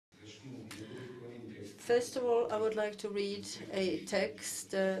First of all, I would like to read a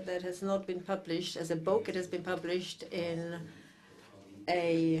text that has not been published as a book. It has been published in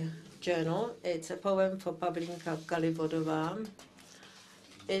a journal. It's a poem for Pavlinka Kalivodova.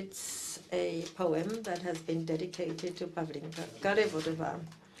 It's a poem that has been dedicated to Pavlinka Kalivodova.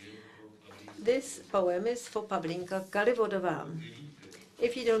 This poem is for Pavlinka Kalivodova.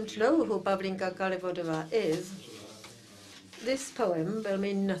 If you don't know who Pavlinka Kalivodova is, this poem will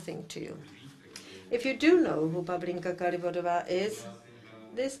mean nothing to you. If you do know who Pavlinka Kalivodova is,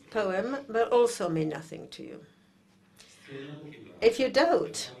 this poem will also mean nothing to you. If you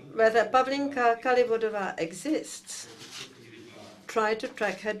doubt whether Pavlinka Kalivodova exists, try to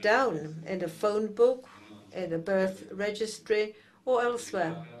track her down in the phone book, in the birth registry, or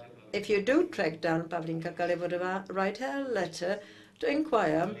elsewhere. If you do track down Pavlinka Kalivodova, write her a letter to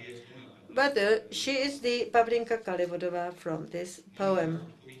inquire whether she is the Pavlinka Kalivodova from this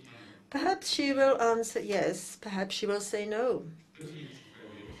poem. Perhaps she will answer yes, perhaps she will say no.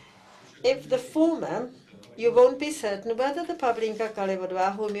 If the former, you won't be certain whether the Pavlinka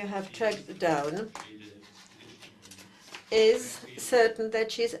Kalivodova whom you have tracked down is certain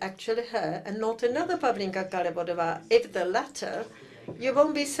that she is actually her and not another Pavlinka Kalivodova. If the latter, you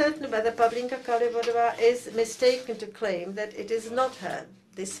won't be certain whether Pavlinka Kalivodova is mistaken to claim that it is not her.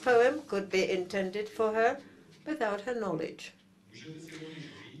 This poem could be intended for her without her knowledge.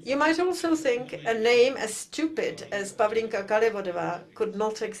 You might also think a name as stupid as Pavlinka Kalivodova could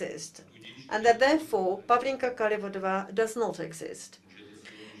not exist, and that therefore Pavlinka Kalivodova does not exist.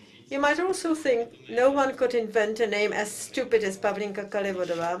 You might also think no one could invent a name as stupid as Pavlinka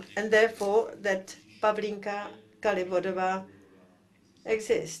Kalivodova, and therefore that Pavlinka Kalivodova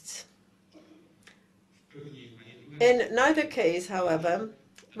exists. In neither case, however,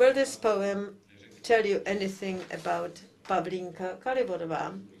 will this poem tell you anything about Pavlinka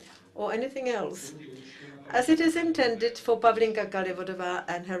Kalivodova or anything else, as it is intended for Pavlinka Kalivodova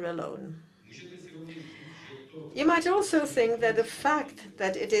and her alone. You might also think that the fact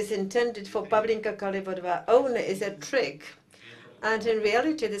that it is intended for Pavlinka Kalivodova only is a trick, and in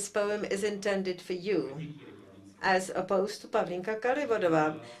reality this poem is intended for you, as opposed to Pavlinka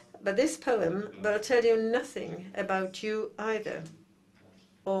Kalivodova. But this poem will tell you nothing about you either,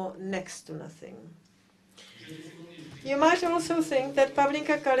 or next to nothing. You might also think that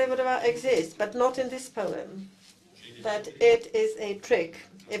Pavlinka Kalivodova exists, but not in this poem, that it is a trick,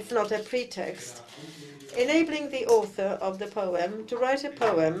 if not a pretext, enabling the author of the poem to write a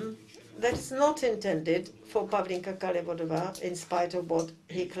poem that is not intended for Pavlinka Kalivodova, in spite of what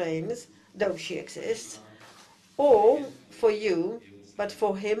he claims, though she exists, or for you, but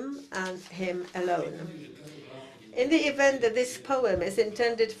for him and him alone. In the event that this poem is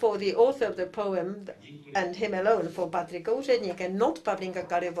intended for the author of the poem and him alone, for Patrik Ouředník, and not Pavlinka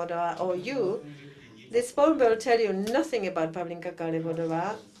Kalivodova or you, this poem will tell you nothing about Pavlinka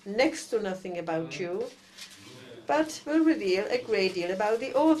Kalivodova, next to nothing about you, but will reveal a great deal about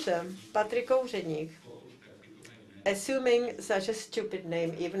the author, Patrik Ouředník, assuming such a stupid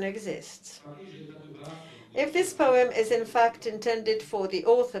name even exists. If this poem is in fact intended for the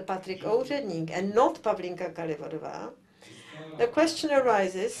author Patrik Ouředník and not Pavlinka Kalivodova, the question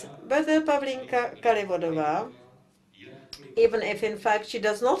arises whether Pavlinka Kalivodova, even if in fact she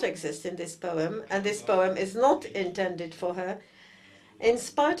does not exist in this poem, and this poem is not intended for her, in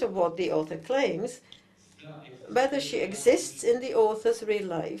spite of what the author claims, whether she exists in the author's real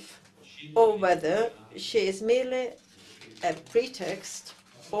life, or whether she is merely a pretext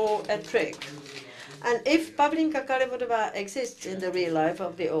or a trick. And if Pavlinka Kalivodova exists in the real life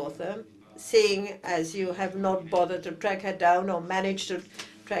of the author, seeing as you have not bothered to track her down or managed to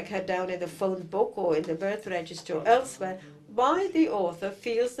track her down in the phone book or in the birth register or elsewhere, why the author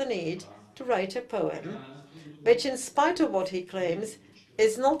feels the need to write a poem which, in spite of what he claims,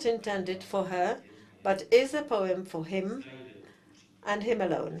 is not intended for her, but is a poem for him and him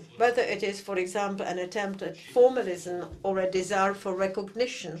alone. Whether it is, for example, an attempt at formalism or a desire for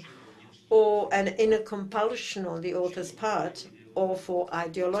recognition, or an inner compulsion on the author's part, or for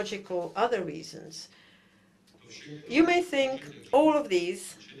ideological other reasons. You may think all of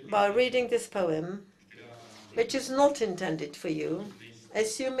these while reading this poem, which is not intended for you,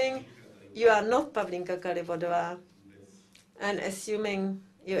 assuming you are not Pavlinka Kalivodova, and assuming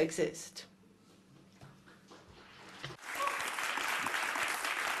you exist.